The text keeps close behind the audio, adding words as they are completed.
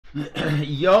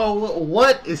Yo,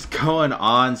 what is going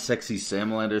on, sexy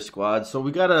Salamander squad? So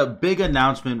we got a big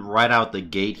announcement right out the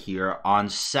gate here on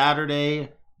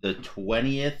Saturday the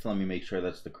 20th. Let me make sure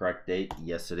that's the correct date.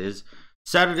 Yes, it is.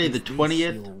 Saturday the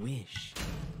 20th,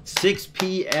 6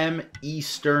 p.m.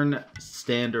 Eastern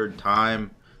Standard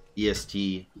Time,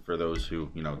 EST, for those who,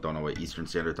 don't know what Eastern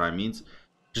Standard Time means.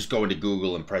 Just go into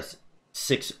Google and press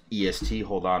 6 EST.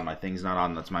 Hold on, my thing's not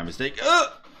on. That's my mistake.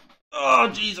 Oh,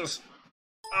 Jesus.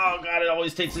 Oh god, it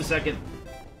always takes a second.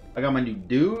 I got my new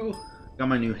do, got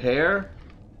my new hair,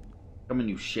 got my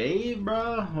new shave,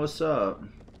 bro. What's up?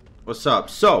 What's up?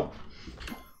 So,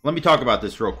 let me talk about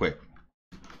this real quick.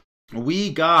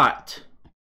 We got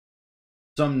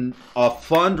a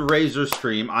fundraiser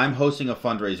stream. I'm hosting a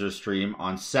fundraiser stream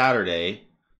on Saturday,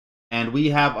 and we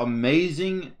have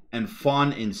amazing and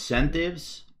fun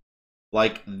incentives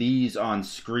like these on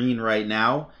screen right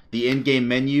now. The in-game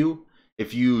menu.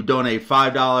 If you donate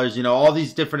 $5, all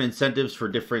these different incentives for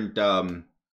different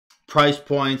price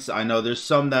points. I know there's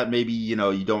some that maybe, you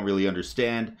don't really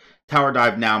understand. Tower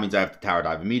dive now means I have to tower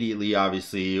dive immediately,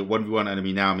 obviously. 1v1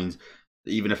 enemy now means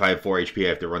even if I have 4 HP, I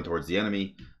have to run towards the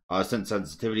enemy.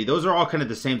 Sensitivity, those are all kind of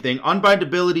the same thing.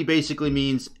 Unbindability basically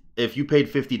means if you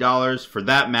paid $50 for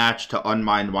that match to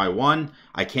unbind my 1,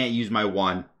 I can't use my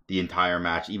 1 the entire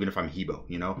match, even if I'm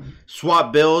Hebo,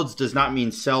 Swap builds does not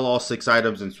mean sell all 6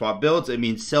 items and swap builds. It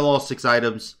means sell all 6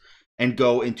 items and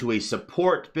go into a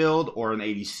support build or an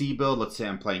ADC build. Let's say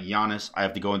I'm playing Giannis. I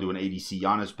have to go into an ADC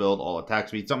Giannis build, all attack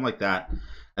speed, something like that.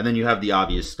 And then you have the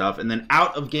obvious stuff. And then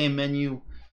out of game menu,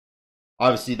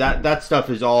 obviously that stuff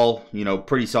is all,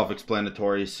 pretty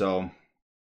self-explanatory. So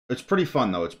it's pretty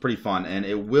fun, though. It's pretty fun. And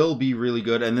it will be really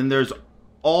good. And then there's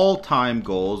all-time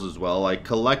goals as well, like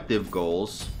collective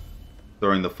goals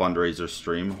during the fundraiser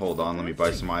stream. Hold on, let me buy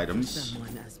some items.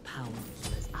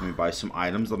 Let me buy some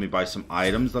items. Let me buy some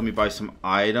items. Let me buy some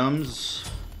items.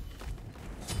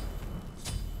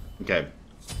 Okay.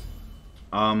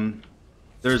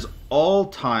 There's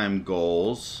all-time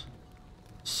goals,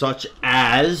 such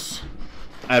as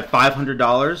at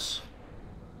 $500,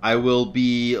 I will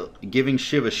be giving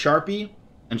Shiv a Sharpie,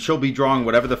 and she'll be drawing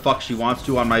whatever the fuck she wants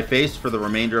to on my face for the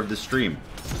remainder of the stream.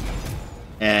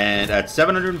 And at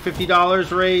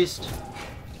 $750 raised,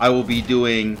 I'll be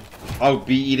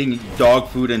eating dog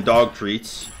food and dog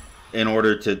treats in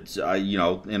order to,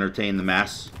 entertain the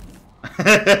mass.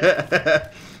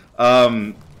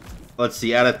 Let's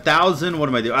see. At 1,000, what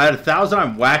am I doing? At 1,000,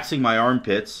 I'm waxing my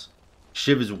armpits.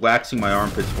 Shiv is waxing my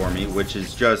armpits for me, which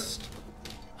is just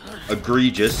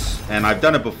egregious. And I've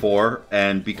done it before,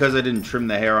 and because I didn't trim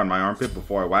the hair on my armpit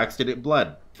before I waxed it, it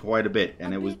bled quite a bit,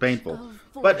 and it was painful.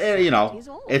 But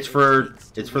it's for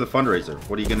the fundraiser.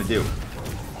 What are you gonna do?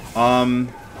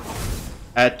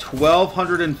 At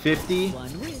 1,250,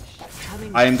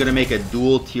 I am gonna make a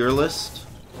dual tier list,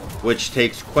 which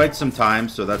takes quite some time,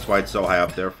 so that's why it's so high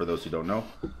up there for those who don't know.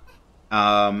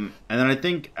 And then I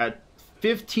think at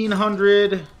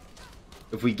 1,500,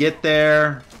 if we get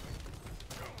there,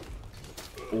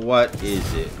 what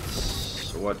is it?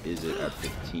 What is it at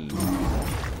 15?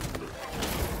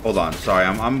 Hold on, sorry,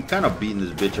 I'm kind of beating this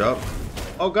bitch up.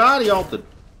 Oh god, he ulted.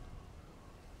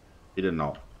 He didn't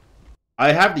ult.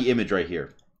 I have the image right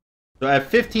here. So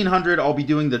at 1,500, I'll be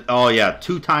doing the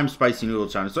 2x spicy noodle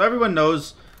challenge. So everyone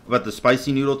knows about the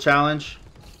spicy noodle challenge,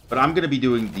 but I'm gonna be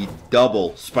doing the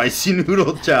double spicy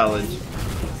noodle challenge.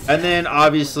 And then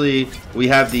obviously we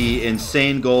have the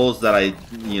insane goals that I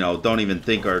don't even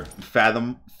think are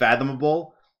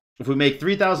fathomable. If we make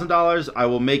 $3,000, I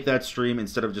will make that stream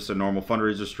instead of just a normal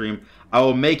fundraiser stream. I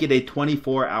will make it a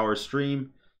 24-hour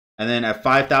stream. And then at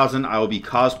 5,000, I will be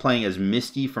cosplaying as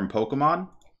Misty from Pokemon.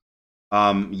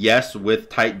 Yes, with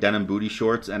tight denim booty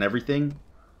shorts and everything.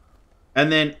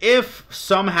 And then if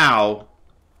somehow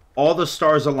all the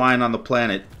stars align on the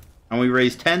planet and we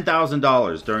raise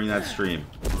 $10,000 during that stream,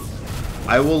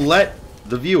 I will let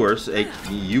the viewers,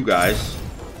 you guys,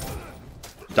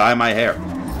 dye my hair.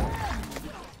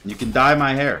 You can dye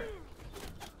my hair.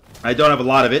 I don't have a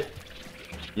lot of it.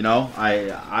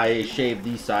 I shave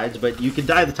these sides, but you can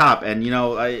dye the top. And,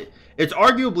 it's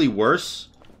arguably worse.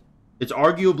 It's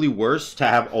arguably worse to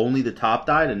have only the top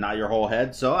dyed and not your whole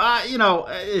head. So,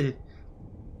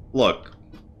 look,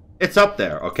 it's up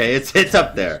there, okay? It's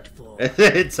up there.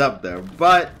 It's up there.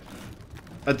 But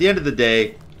at the end of the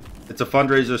day, it's a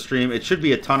fundraiser stream. It should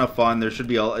be a ton of fun. There should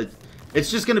be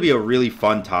it's just going to be a really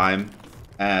fun time.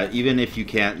 Even if you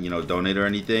can't, donate or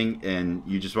anything, and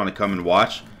you just want to come and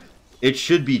watch, it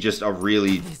should be just a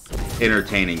really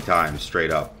entertaining time,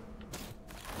 straight up.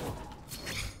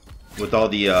 With all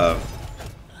the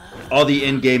all the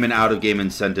in-game and out-of-game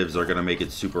incentives are gonna make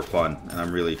it super fun, and I'm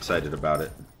really excited about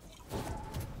it.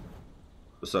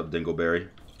 What's up, Dingleberry?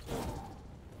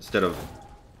 Instead of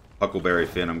Huckleberry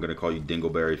Finn, I'm gonna call you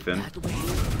Dingleberry Finn.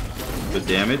 Good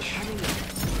damage.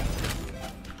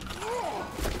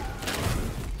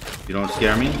 You don't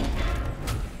scare me.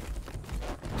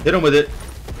 Hit him with it.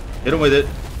 Hit him with it.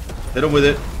 Hit him with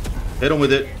it. Hit him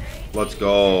with it. Let's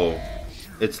go.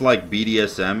 It's like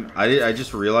BDSM. I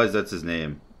just realized that's his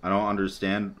name. I don't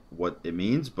understand what it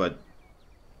means, but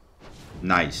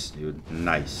nice, dude.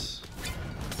 Nice.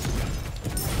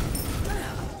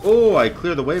 Oh, I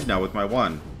clear the wave now with my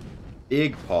one.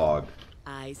 Big pog.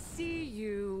 I see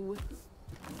you.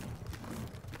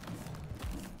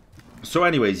 So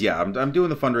anyways, yeah, I'm doing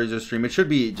the fundraiser stream. It should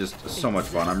be just so much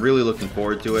fun. I'm really looking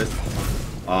forward to it.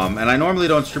 And I normally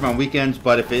don't stream on weekends,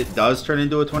 but if it does turn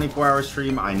into a 24-hour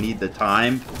stream, I need the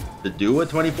time to do a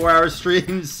 24-hour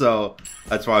stream, so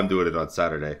that's why I'm doing it on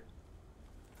Saturday.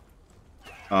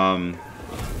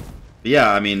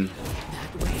 Yeah, I mean,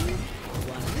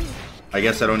 I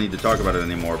guess I don't need to talk about it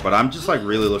anymore, but I'm just like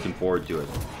really looking forward to it.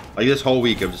 Like this whole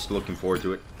week, I'm just looking forward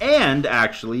to it. And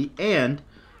actually,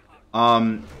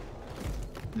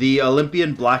 the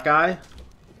Olympian Black Eye,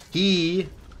 he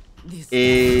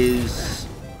is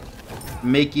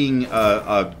making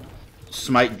a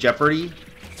Smite Jeopardy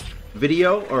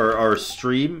video or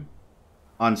stream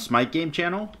on Smite Game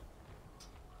Channel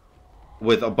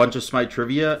with a bunch of Smite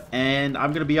trivia, and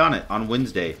I'm gonna be on it on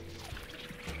Wednesday.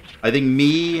 I think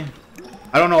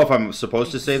I don't know if I'm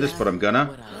supposed to say this, but I'm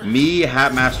gonna. Me,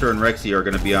 Hatmaster, and Rexy are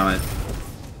gonna be on it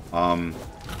on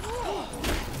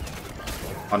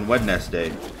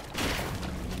Wednesday.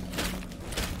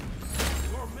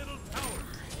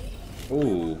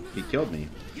 Oh, he killed me.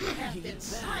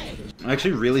 I'm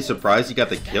actually really surprised he got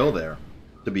the kill there,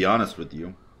 to be honest with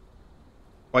you.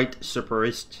 Quite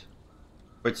surprised.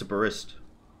 Quite surprised.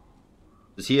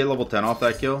 Does he hit level 10 off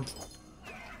that kill?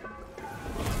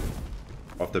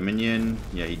 Off the minion?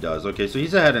 Yeah, he does. Okay, so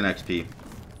he's ahead in XP.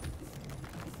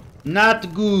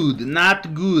 Not good.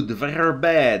 Not good. Very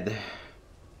bad.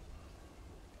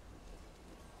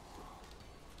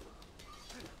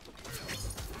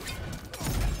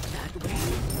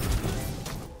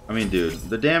 I mean, dude,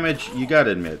 the damage, you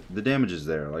gotta admit, the damage is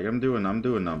there. Like, I'm doing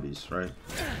numbies, right?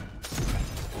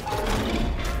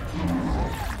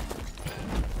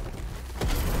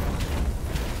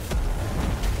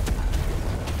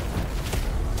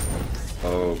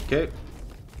 Okay.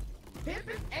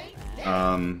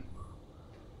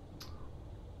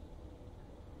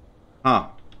 Huh.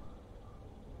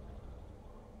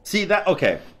 See, that,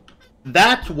 okay.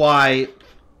 That's why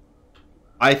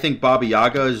I think Baba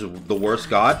Yaga is the worst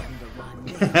god.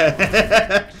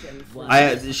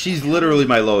 She's literally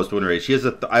my lowest win rate. She has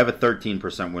I have a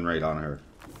 13% win rate on her.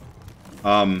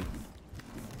 My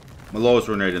lowest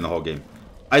win rate in the whole game.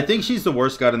 I think she's the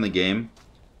worst god in the game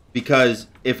because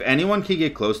if anyone can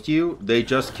get close to you, they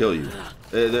just kill you.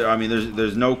 I mean,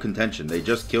 there's no contention. They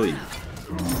just kill you.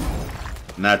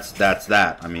 And that's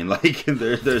that. I mean, like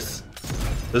there's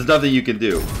nothing you can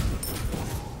do.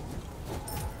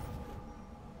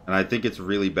 And I think it's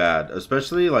really bad,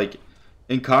 especially like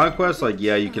in Conquest. Like,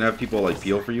 yeah, you can have people like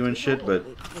peel for you and shit, but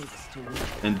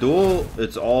in Duel,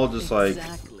 it's all just like,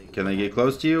 can they get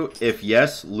close to you? If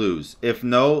yes, lose. If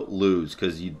no, lose,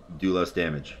 because you do less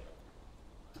damage.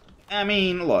 I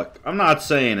mean, look, I'm not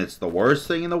saying it's the worst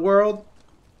thing in the world.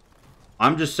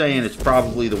 I'm just saying it's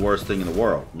probably the worst thing in the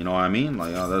world. You know what I mean?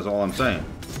 Like, that's all I'm saying.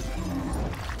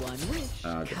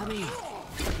 Okay.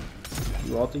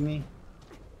 You ulting me?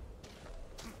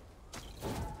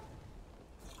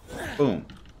 Boom.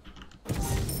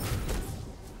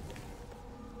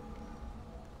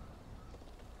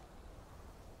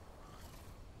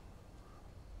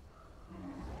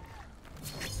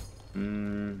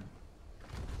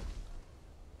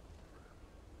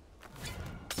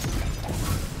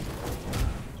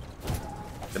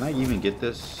 Can I even get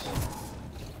this?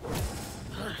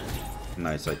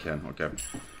 Nice, I can. Okay.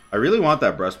 I really want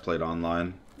that breastplate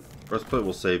online. Breastplate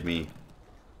will save me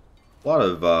a lot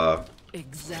of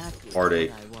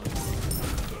heartache.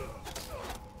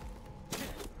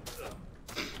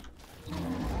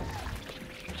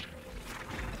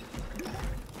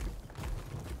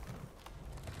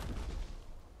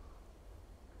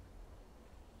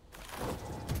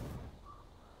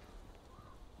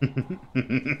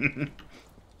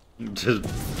 just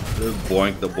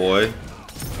boink the boy.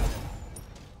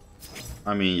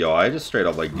 I mean, yo, I just straight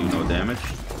up like do no damage.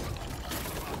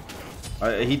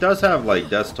 He does have like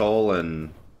death toll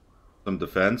and some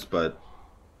defense, but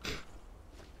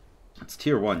it's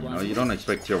tier 1, you know. You don't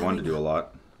expect tier 1 to do a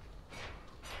lot.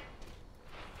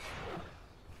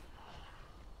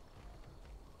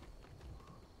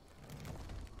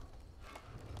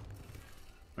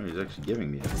 Oh, he's actually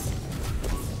giving me it.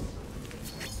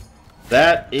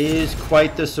 That is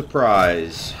quite the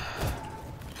surprise.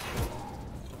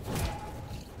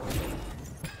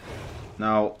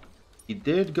 Now, he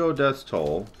did go Death's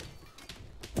Toll.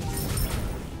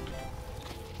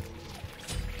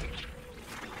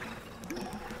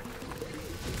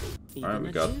 Alright,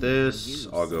 we got this.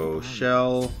 I'll go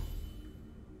Shell.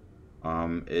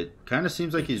 It kind of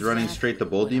seems like he's running straight to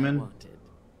Bull Demon. Which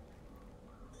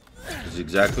is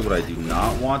exactly what I do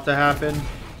not want to happen.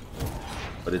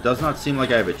 But it does not seem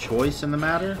like I have a choice in the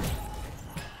matter.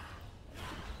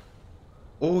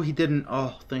 Oh, he didn't.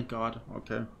 Oh, thank God.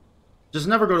 Okay. Just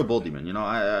never go to Bull Demon. You know,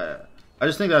 I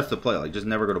just think that's the play. Like, just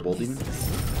never go to Bull Demon.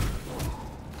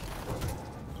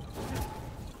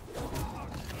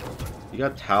 You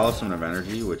got Talisman of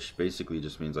Energy, which basically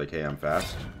just means like, hey, I'm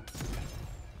fast.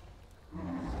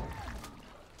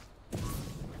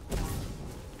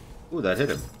 Ooh, that hit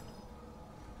him.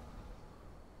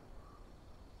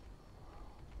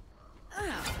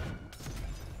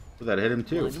 Ooh, that hit him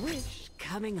too. One wish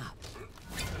coming up.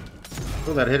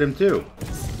 Oh, that hit him too.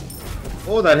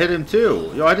 Oh, that hit him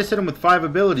too. Yo, I just hit him with 5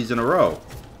 abilities in a row.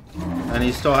 And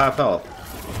he's still half health.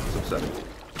 It's upsetting.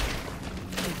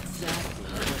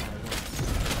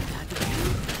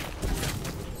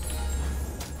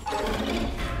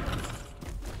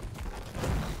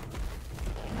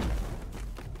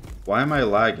 Why am I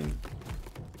lagging?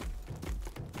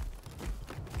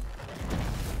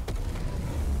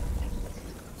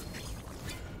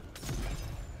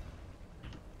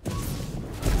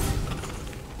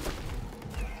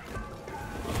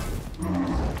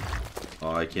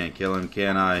 Oh, I can't kill him,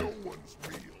 can I?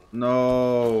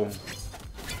 No.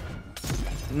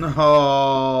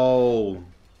 No.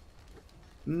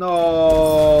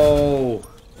 No.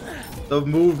 The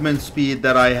movement speed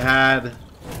that I had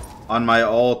on my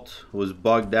ult was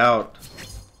bugged out.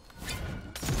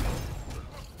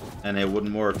 And it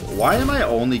wouldn't work. Why am I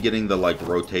only getting the like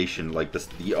rotation, like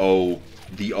the O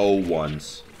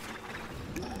ones?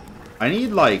 I need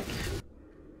like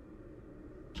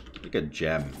a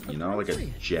gem, you know, like a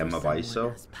gem of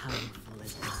ISO.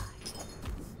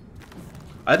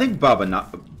 I think Baba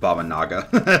Naga.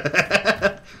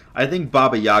 I think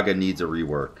Baba Yaga needs a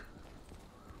rework.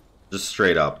 Just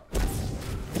straight up.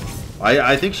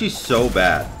 I think she's so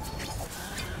bad.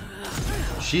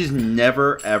 She's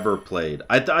never ever played.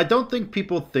 I don't think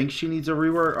people think she needs a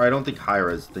rework. Or I don't think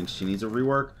Hi-Rez thinks she needs a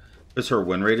rework, because her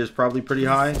win rate is probably pretty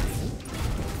high.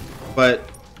 But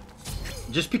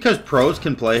just because pros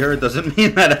can play her doesn't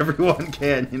mean that everyone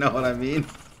can. You know what I mean?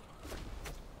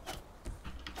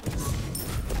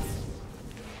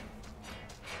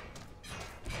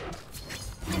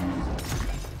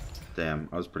 Damn,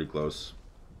 I was pretty close.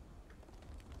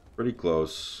 Pretty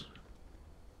close.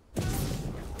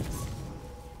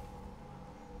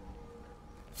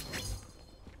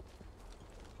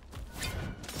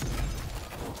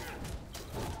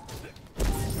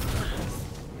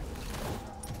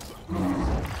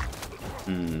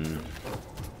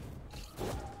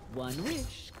 One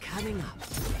wish coming up.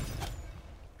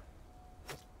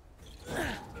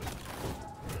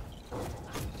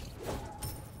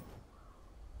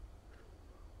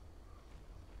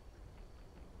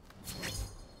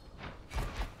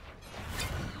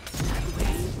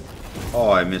 Oh,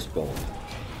 I missed both.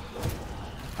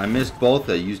 I missed both.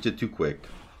 I used it too quick.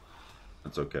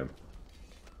 That's okay.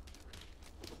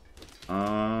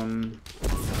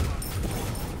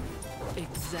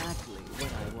 Exactly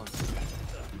what I want.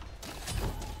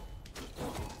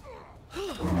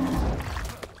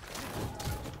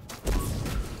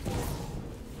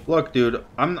 Look, dude,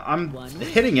 I'm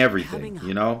hitting everything,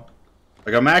 you know?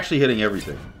 Like, I'm actually hitting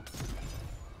everything.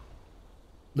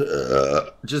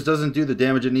 Just doesn't do the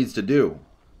damage it needs to do.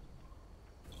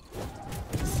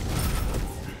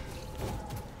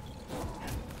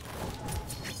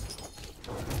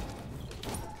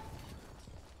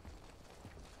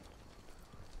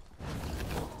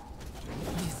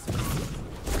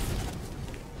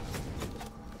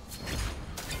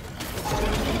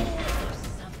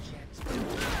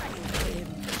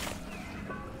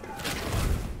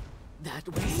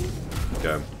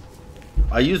 Okay.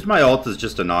 I used my ult as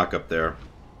just a knock up there.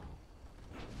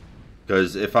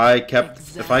 Because if I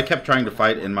kept trying to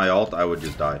fight in my ult, I would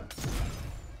just die.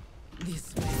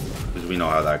 Because we know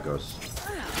how that goes.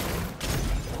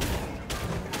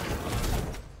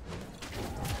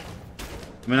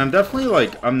 I mean, I'm definitely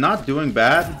like, I'm not doing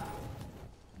bad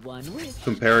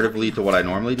comparatively to what I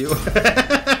normally do.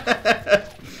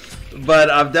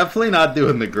 But I'm definitely not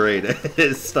doing the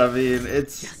greatest. I mean,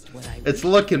 it's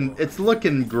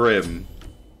looking grim,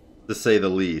 to say the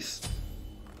least.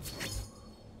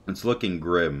 It's looking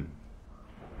grim.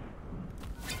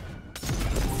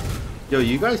 Yo,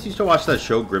 you guys used to watch that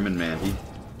show Grim and Mandy?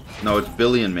 No, it's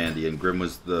Billy and Mandy, and Grim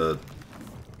was the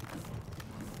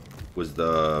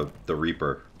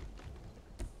Reaper.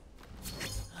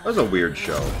 That was a weird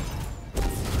show.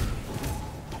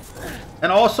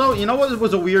 And also, you know what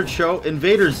was a weird show?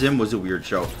 Invader Zim was a weird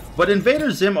show. But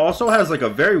Invader Zim also has like a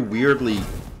very weirdly,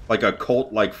 like a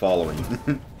cult-like following.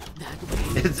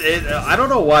 I don't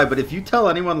know why, but if you tell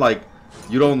anyone like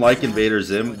you don't like Invader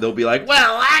Zim, they'll be like,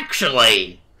 well,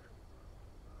 actually.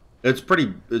 It's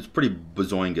pretty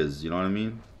bazoingas, you know what I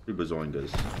mean? Pretty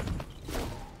bazoingas.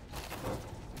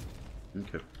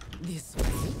 Okay. This way.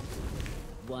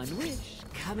 One wish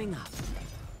coming up.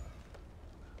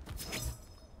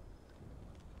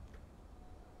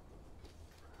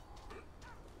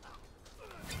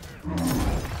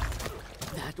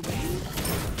 That way.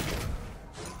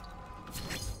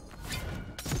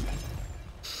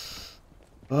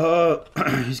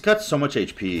 He's got so much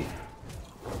HP.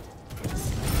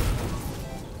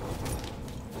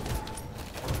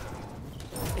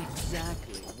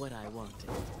 Exactly what I wanted.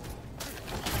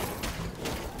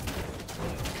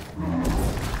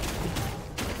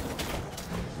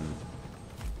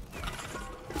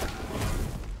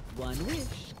 One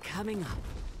wish coming up.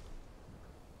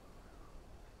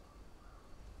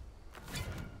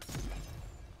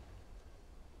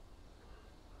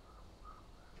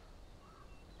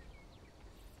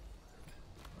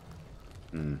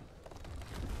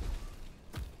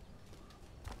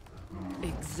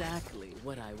 Exactly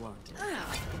what I wanted.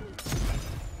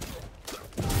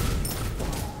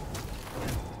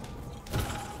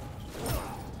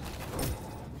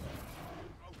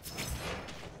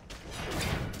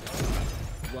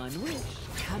 One wish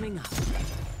coming up.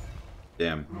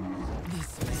 Damn.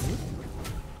 This way.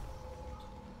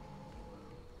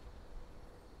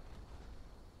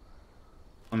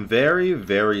 I'm very,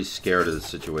 very scared of the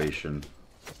situation.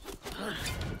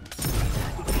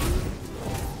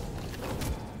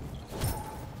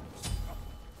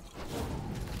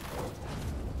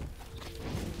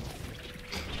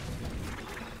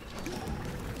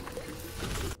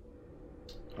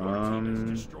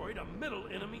 Destroyed a middle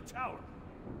enemy tower.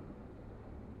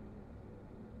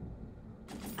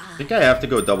 I think I have to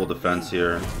go double defense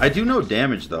here. I do no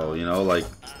damage though, you know, like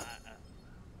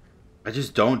I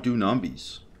just don't do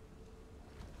numbies.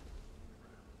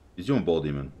 He's doing Bull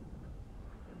Demon.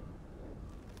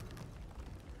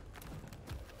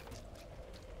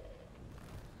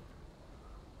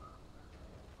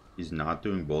 He's not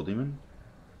doing Bull Demon?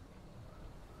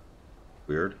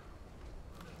 Weird.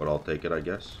 But I'll take it, I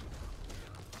guess.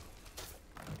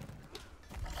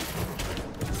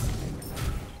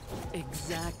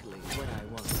 Exactly what I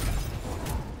want.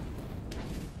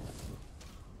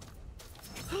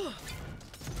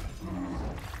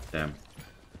 Damn.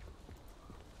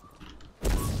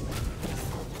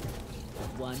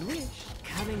 One wish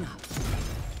coming up.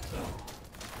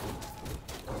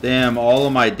 Damn, all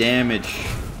of my damage.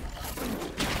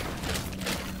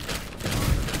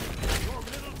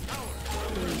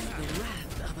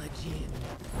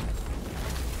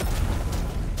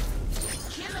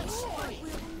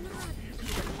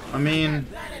 I mean,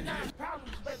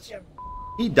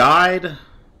 he died.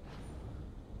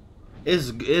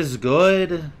 Is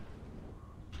good.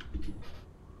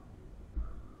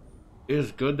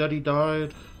 Is good that he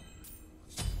died.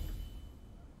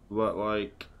 But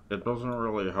like, it doesn't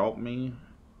really help me.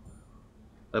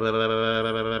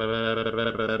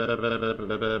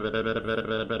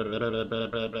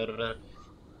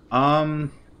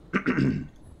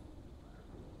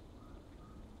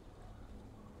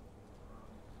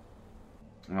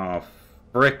 Oh,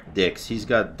 frick dicks. He's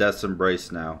got Death's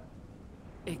Embrace now.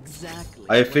 Exactly.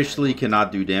 I officially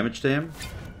cannot do damage to him.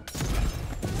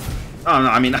 Oh, no,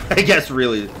 I mean, I guess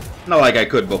really, not like I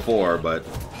could before, but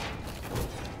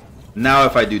now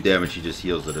if I do damage, he just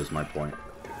heals it, is my point.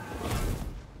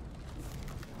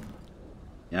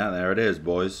 Yeah, there it is,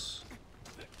 boys.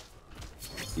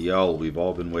 The L we've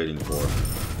all been waiting for.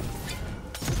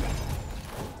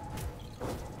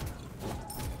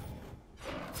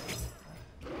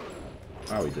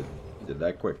 Oh, he did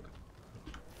that quick.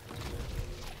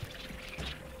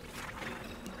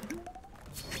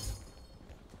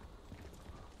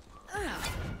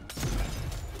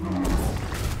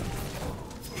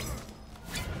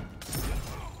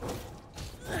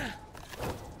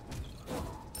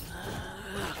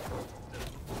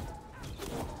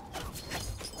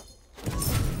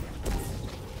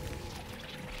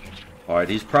 Alright,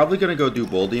 he's probably gonna go do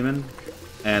Bull Demon.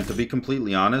 And to be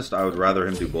completely honest, I would rather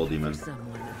him do Bull Demon.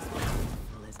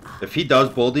 If he does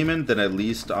Bull Demon, then at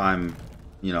least I'm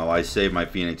you know, I save my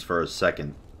Phoenix for a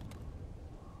second.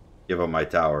 Give up my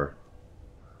tower.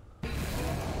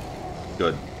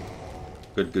 Good.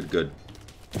 Good, good, good.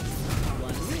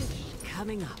 One wish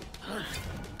coming up.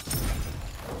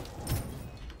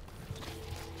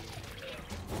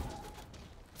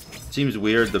 Seems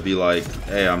weird to be like,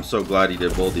 hey, I'm so glad he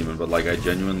did Bull Demon, but like I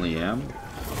genuinely am.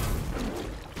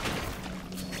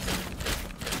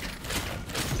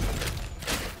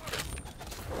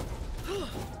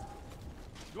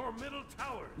 Your middle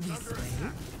tower is under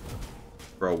attack.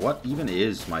 Bro, what even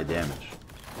is my damage?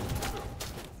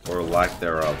 Or lack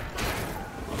thereof?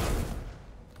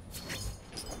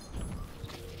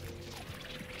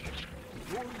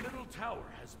 Your middle tower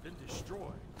has been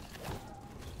destroyed.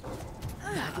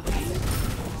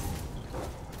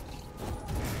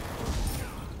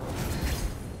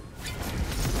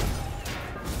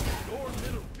 Your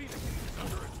middle Phoenix is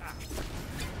under attack.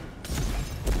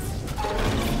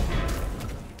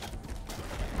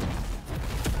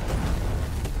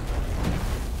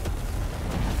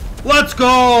 Let's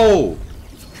go!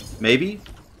 Maybe?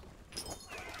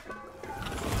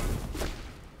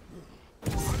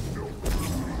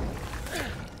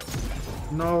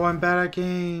 No, I'm bad at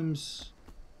games.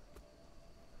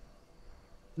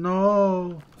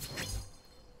 No.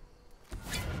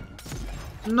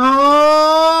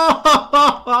 No!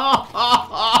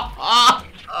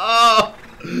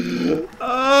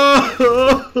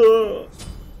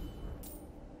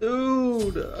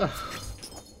 Dude.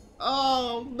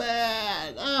 Oh,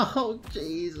 man. Oh,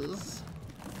 Jesus.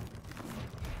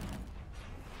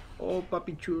 Oh,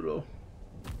 papi chulo.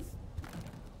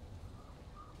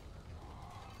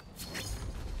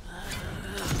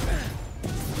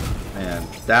 Man,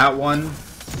 that one.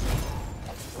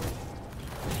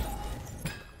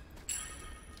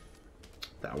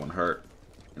 That one hurt.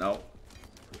 You know?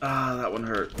 Ah, that one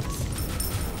hurt.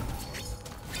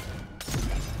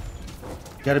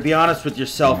 You gotta be honest with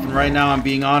yourself, and right now I'm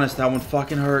being honest. That one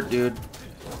fucking hurt, dude.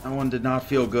 That one did not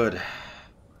feel good.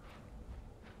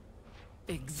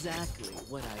 Exactly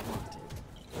what I wanted.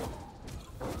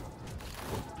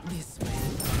 This way.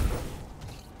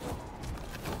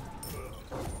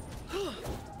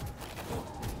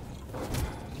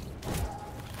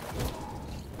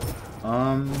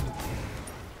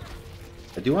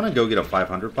 I do want to go get a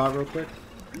 500 pot real quick.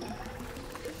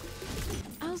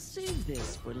 I'll save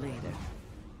this for later.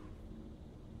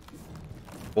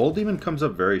 Bull Demon comes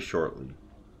up very shortly.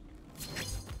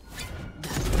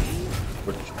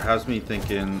 Which has me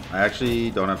thinking, I actually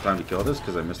don't have time to kill this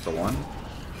because I missed the one.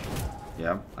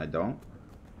 Yeah, I don't.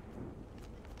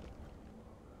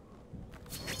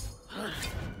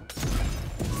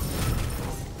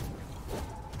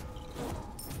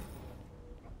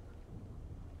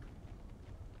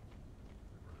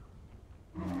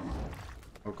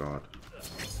 Oh god.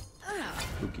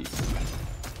 Spooky.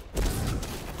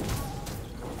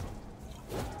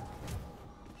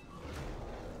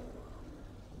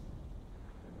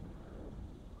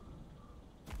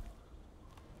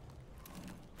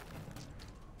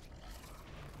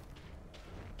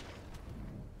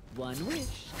 One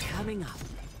wish coming up.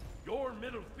 Your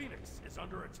middle Phoenix is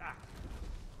under attack.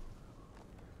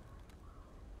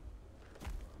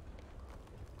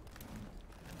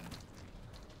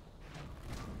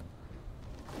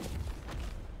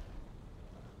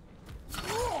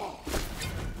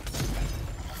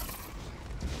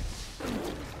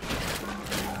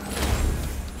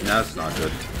 That's not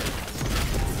good.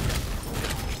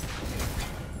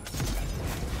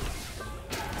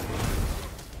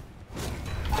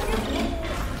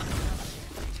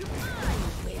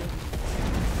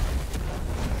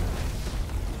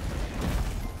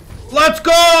 Let's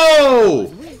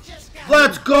go!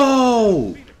 Let's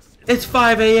go! It's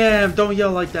 5 a.m. Don't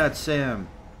yell like that, Sam.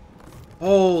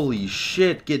 Holy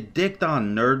shit. Get dicked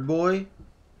on, nerd boy.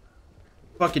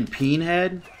 Fucking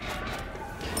peenhead.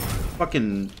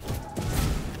 Fucking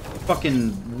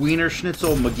Wiener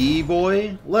Schnitzel McGee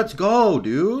boy. Let's go,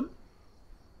 dude.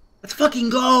 Let's fucking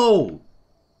go.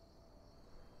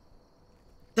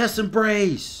 Death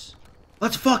Embrace.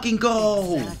 Let's fucking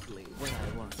go. Exactly what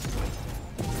I want.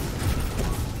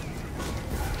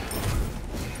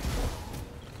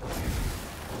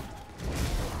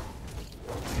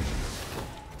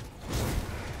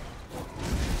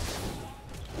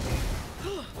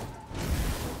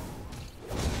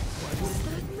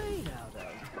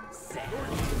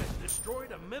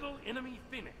 Destroyed a middle enemy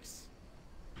Phoenix.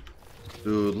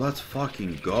 Dude, let's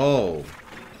fucking go.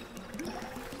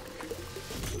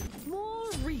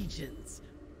 More regions.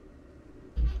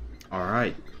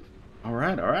 Alright.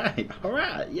 Alright, alright,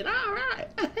 alright. You know, alright.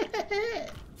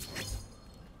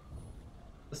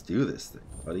 Let's do this thing,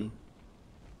 buddy.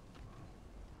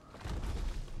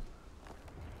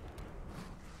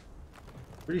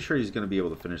 Pretty sure he's gonna be able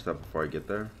to finish that before I get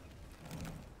there.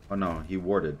 Oh no, he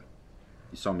warded.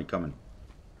 He saw me coming.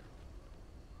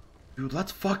 Dude,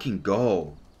 let's fucking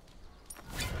go.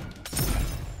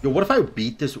 Yo, what if I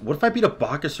beat this? What if I beat a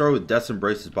BAKASURA with Death's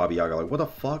Embrace's Baba Yaga? Like, what the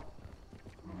fuck?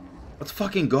 Let's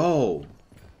fucking go.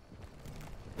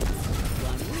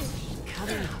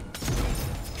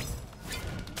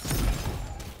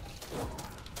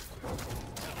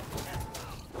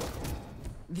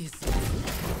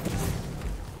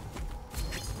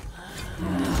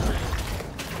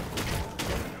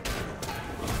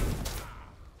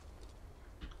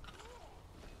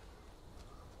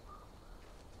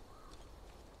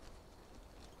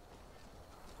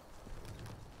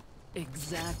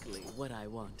 Exactly what I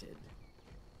wanted.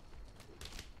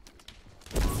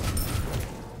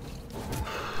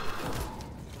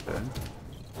 Okay.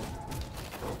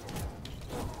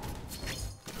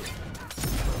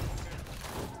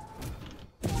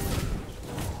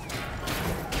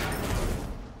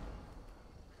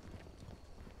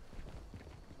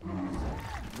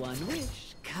 One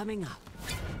wish coming up.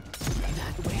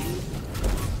 That way.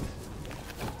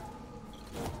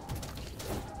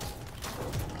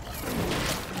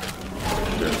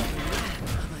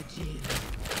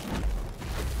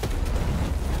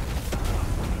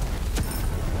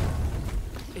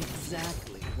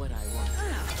 Exactly what I want.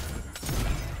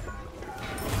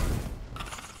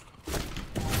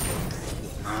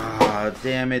 Ah,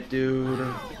 damn it,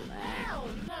 dude.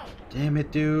 Damn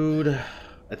it, dude.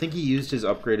 I think he used his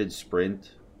upgraded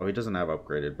sprint. Oh, he doesn't have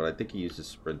upgraded, but I think he used his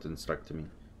sprint and stuck to me.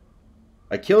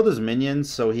 I killed his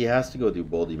minions, so he has to go do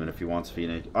Bull Demon if he wants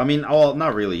Phoenix. I mean, oh,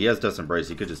 not really. He has Death's Embrace.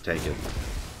 He could just take it.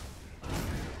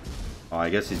 Oh, I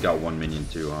guess he's got one minion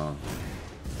too, huh?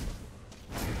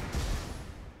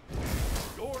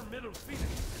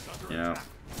 Yeah.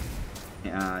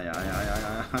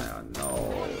 Yeah.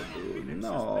 No, dude.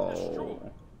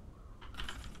 No.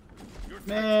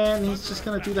 Man, he's just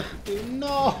gonna do that. Dude,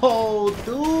 no,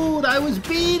 dude. I was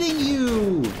beating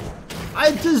you.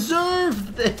 I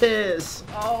deserved this.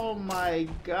 Oh my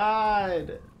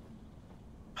god.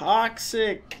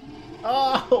 Toxic.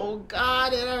 Oh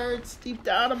god, it hurts deep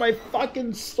down in my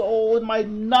fucking soul, in my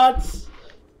nuts.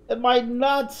 In my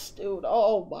nuts, dude.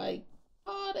 Oh my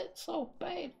god, it's so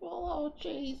painful. Oh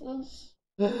Jesus.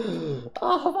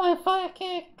 Oh my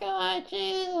fucking god,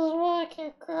 Jesus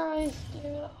fucking Christ,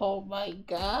 dude. Oh my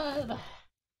god.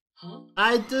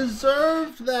 I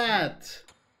deserved that.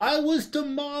 I was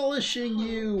demolishing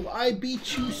you. I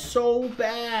beat you so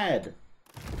bad.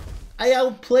 I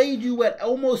outplayed you at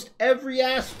almost every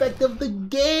aspect of the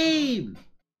game.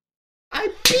 I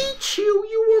beat you.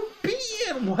 You were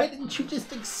beaten. Why didn't you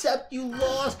just accept you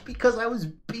lost because I was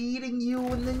beating you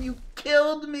and then you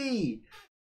killed me?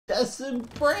 Death's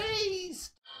Embrace.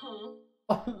 Oh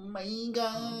my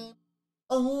god.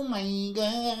 Oh my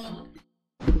god.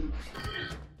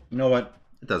 You know what?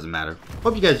 It doesn't matter.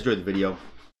 Hope you guys enjoyed the video. If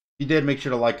you did, make sure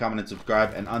to like, comment, and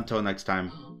subscribe. And until next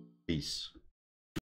time, peace.